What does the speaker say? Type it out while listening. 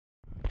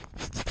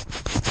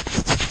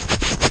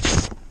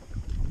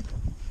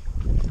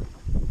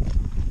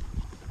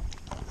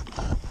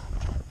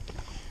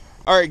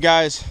All right,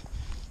 guys,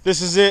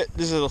 this is it.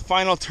 This is the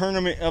final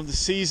tournament of the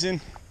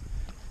season,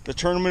 the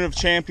Tournament of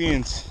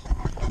Champions.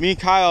 Me and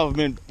Kyle have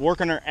been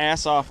working our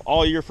ass off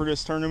all year for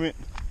this tournament.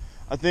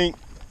 I think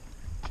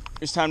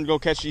it's time to go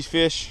catch these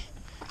fish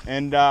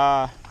and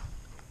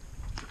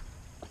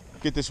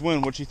get this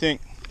win. What you think?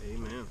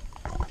 Amen.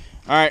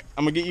 All right,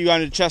 I'm gonna get you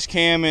on the chest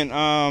cam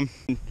and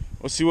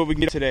we'll see what we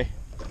can get today.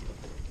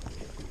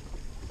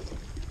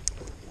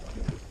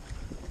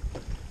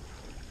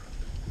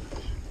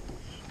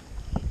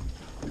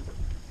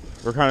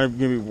 We're kind of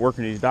gonna be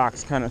working these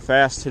docks kind of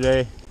fast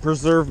today.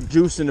 Preserve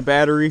juice in the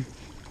battery.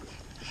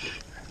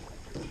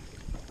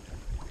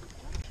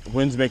 The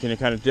wind's making it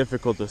kind of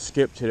difficult to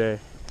skip today.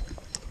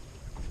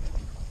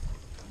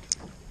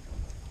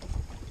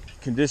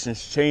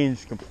 Conditions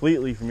changed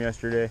completely from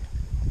yesterday.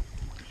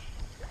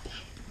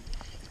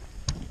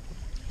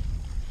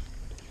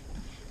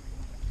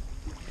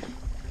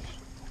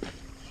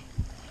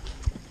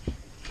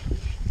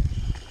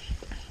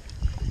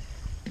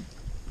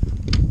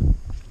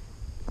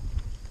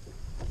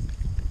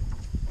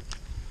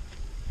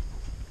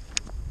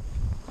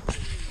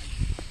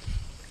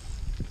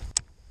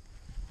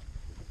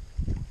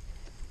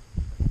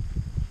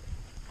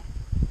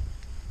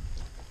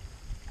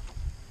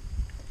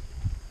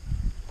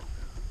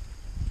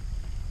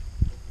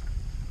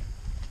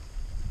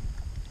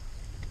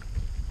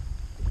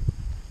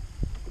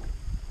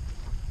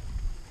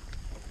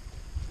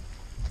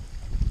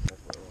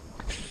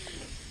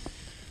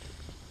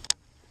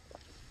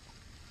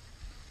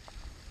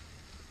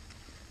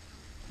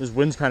 This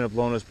wind's kind of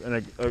blowing us, and I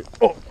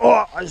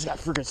just got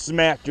freaking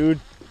smacked, dude.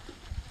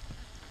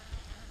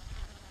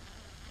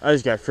 I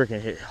just got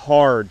freaking hit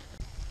hard.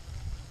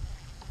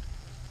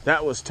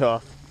 That was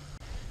tough.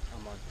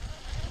 Come on.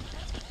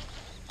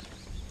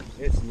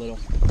 It's little,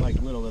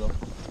 like little.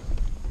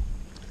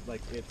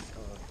 Like it's.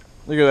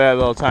 Look at that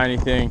little tiny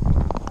thing.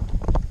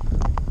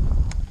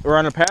 We're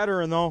on a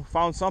pattern though.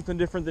 Found something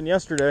different than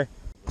yesterday.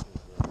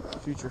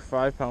 Future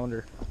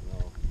 5-pounder.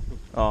 No.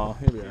 Oh,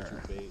 here we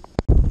are. Bait.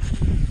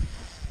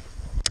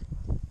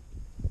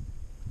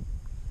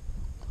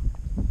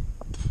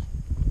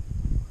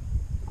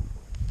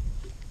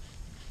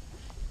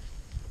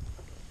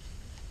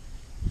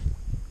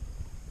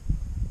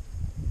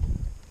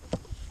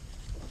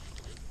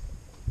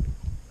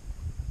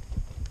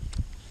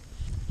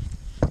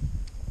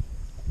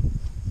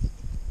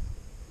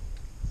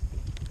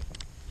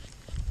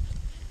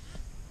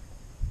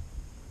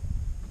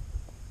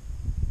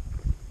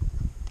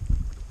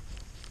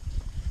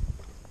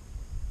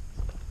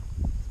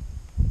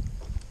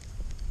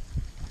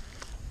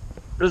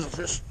 There's a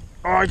fish.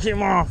 Oh, I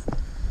came off.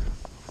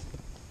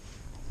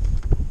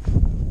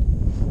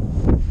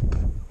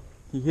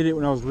 He hit it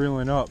when I was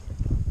reeling up.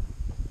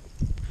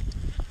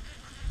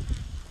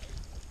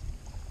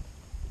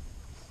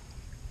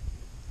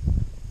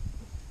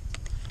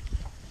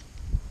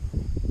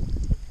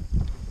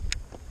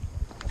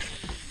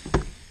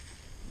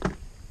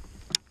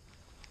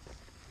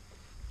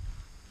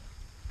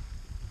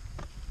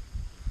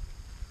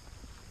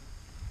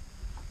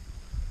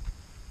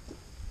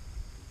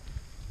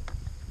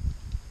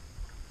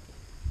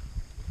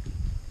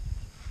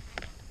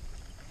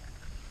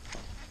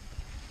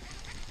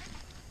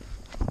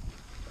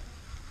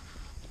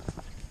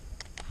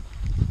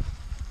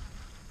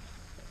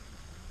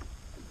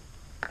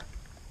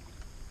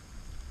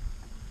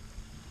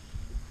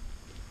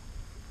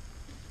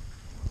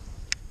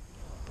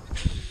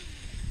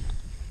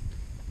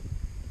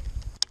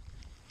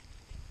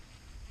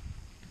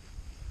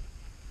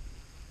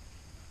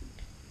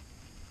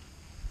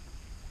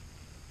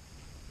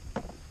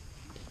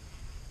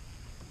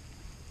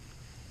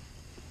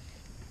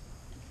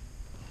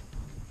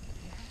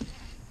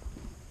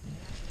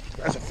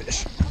 That's a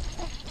fish.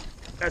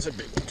 That's a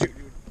big one too,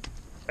 dude.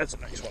 That's a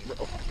nice one,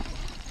 bro.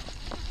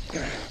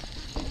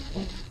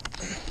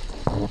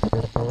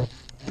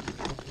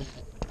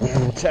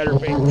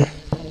 Chatterbait.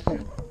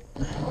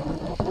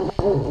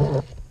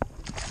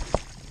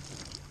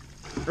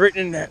 Right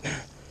in that.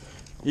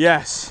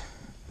 Yes.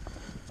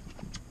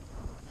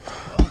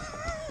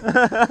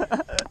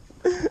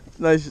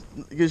 Nice.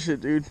 Good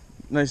shit, dude.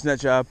 Nice net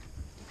job.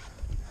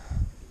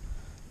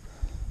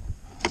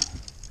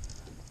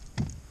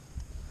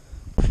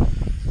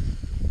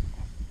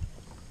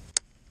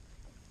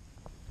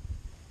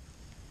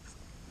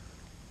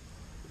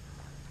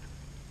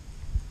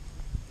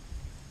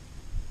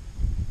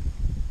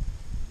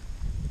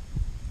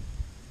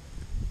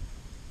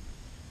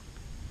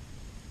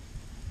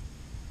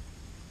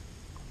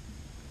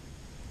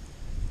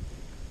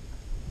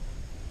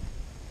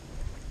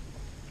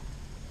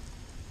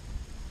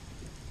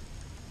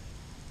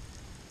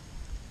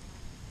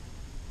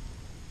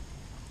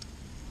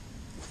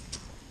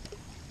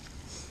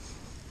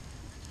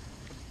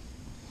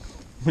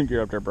 Get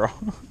up there, bro.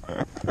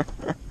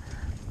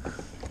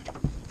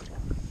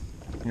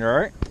 You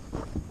alright?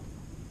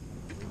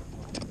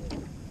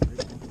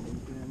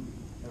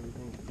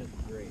 Everything's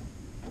just great.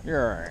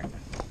 You're alright.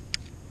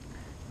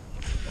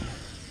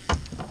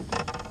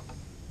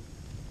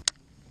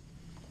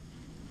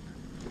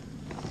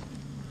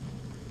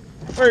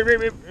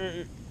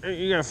 Hey,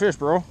 you got a fish,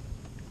 bro.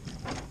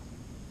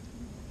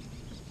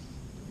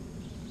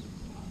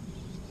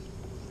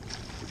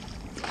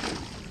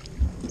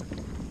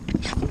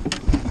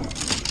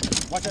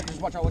 Watch out,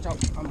 just watch out, watch out.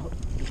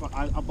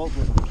 I'm both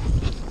with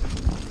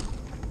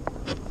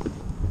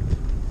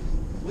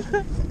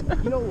him.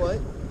 You know what?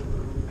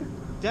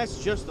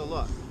 That's just the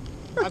luck.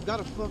 I've got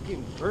a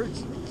fucking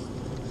bird's nest.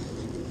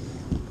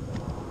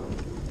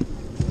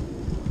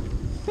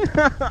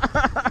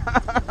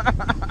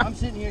 I'm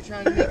sitting here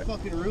trying to make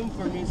fucking room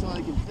for me so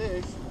I can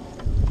fish.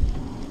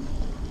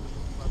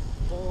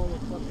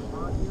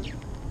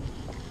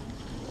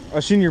 I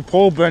seen your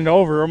pole bend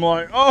over. I'm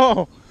like,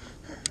 oh.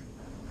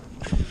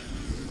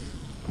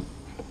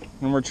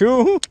 Number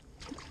 2.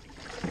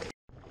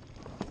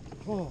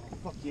 Oh,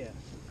 fuck yeah.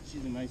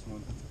 She's a nice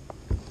one.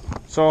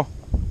 So,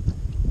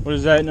 what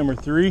is that? Number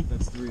 3?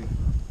 That's 3.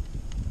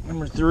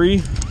 Number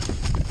 3.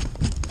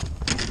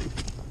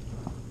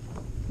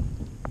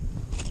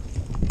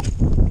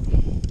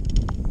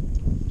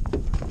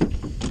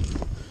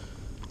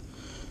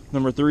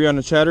 Number 3 on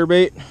the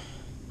chatterbait. All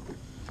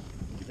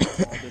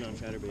been on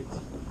chatterbaits.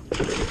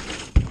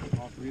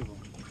 All 3 of them.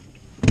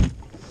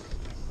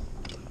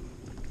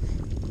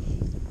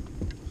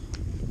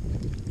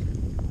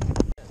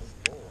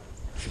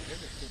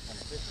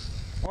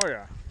 Oh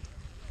yeah.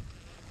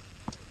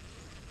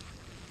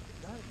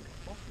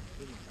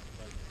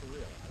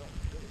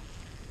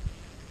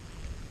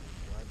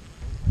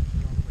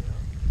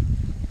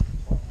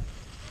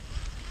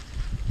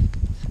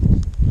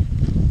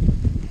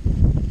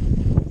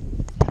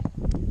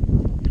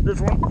 This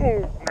one,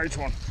 oh, nice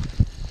one.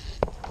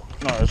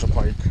 No, it's a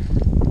pike.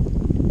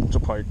 It's a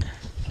pike.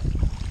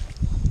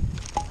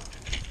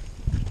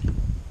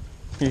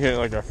 He hit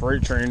like a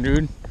freight train,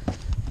 dude.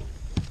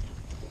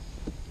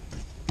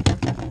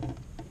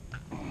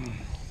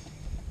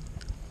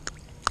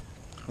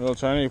 Little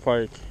tiny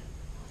pike.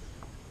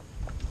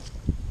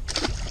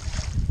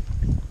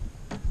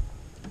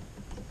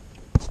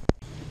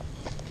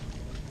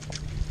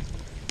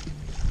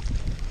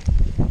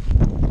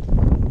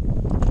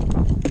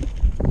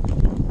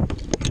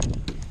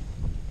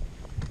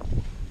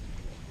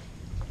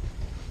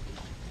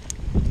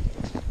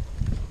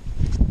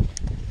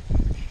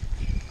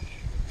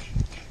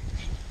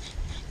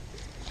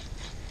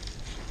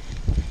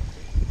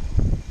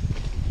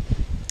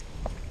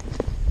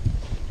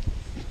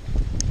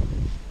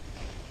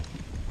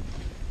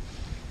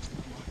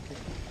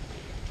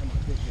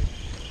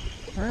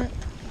 Alright.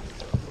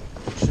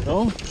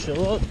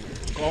 Chill out.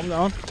 Calm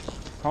down.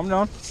 Calm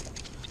down.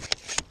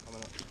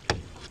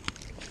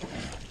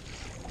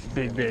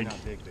 Big.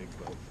 Not big,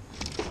 but...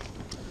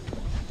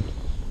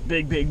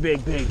 Big.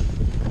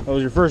 That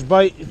was your first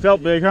bite. It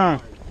felt big, huh?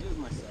 It was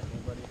my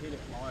second, but it hit it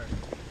hard.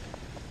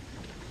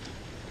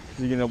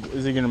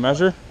 Is he gonna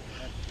measure?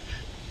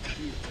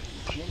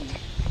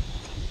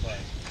 But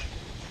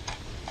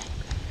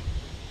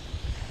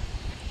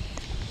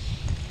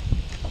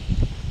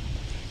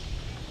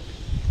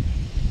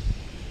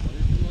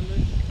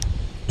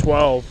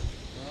 12.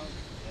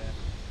 yeah,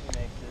 he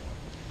makes it.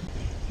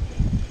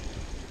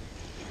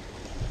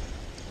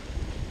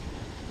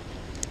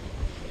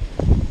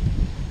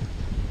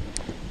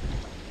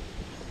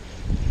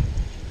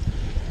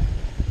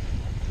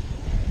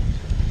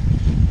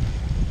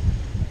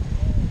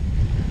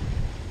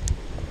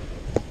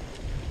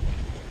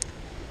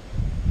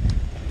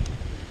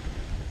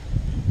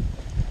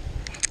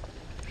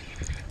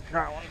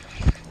 Got one.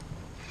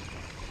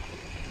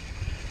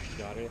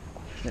 Got it.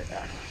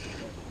 Yeah.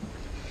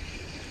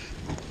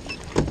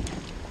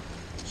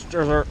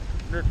 There's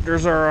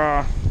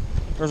our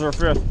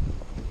 5th.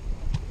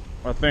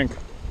 I think.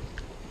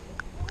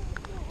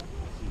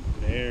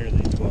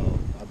 Barely 12.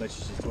 I bet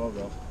she's 12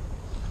 though.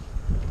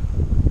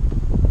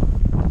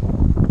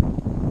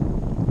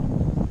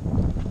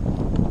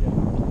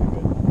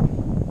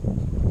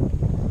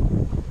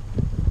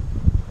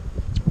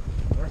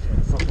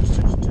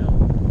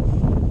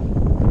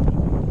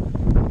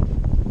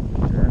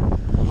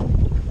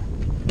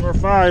 Number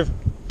 5.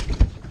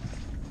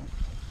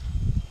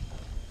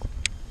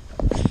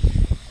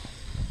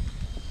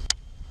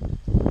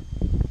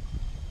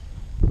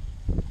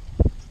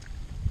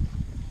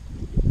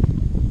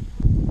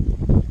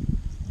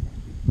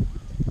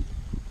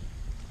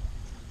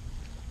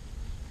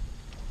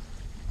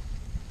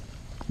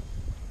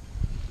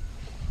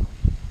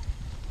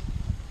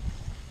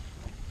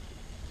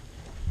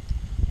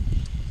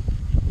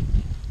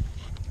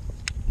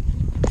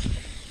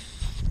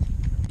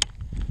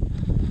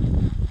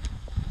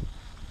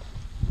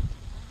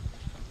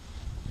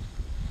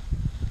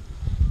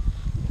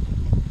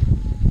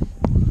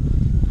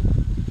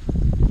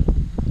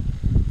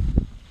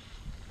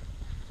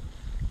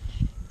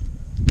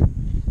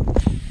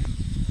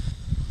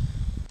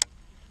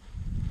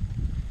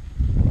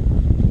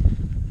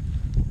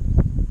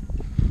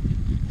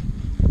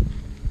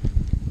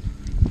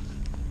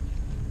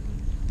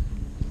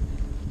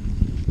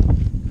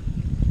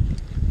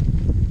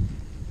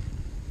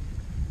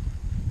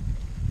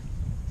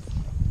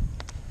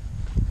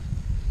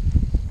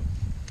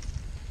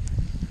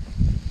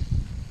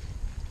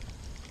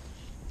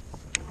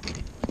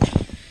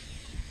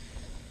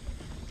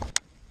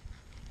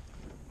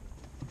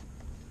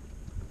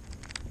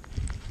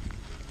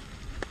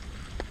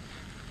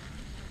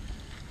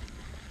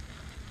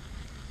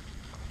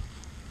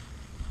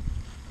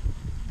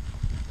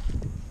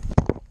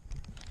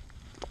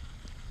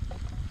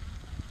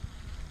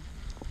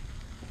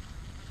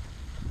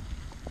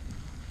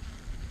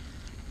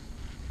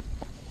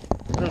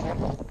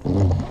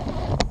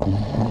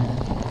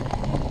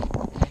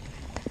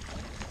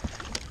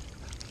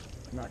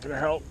 Not gonna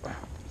help.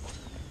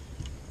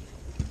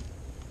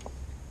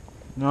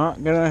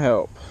 Not gonna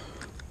help.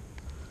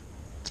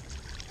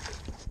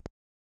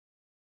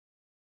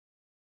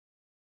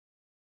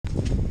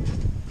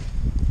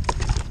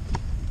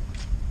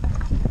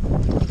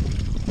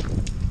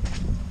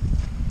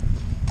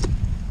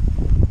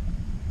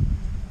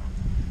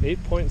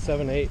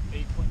 $8.78.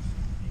 8.78.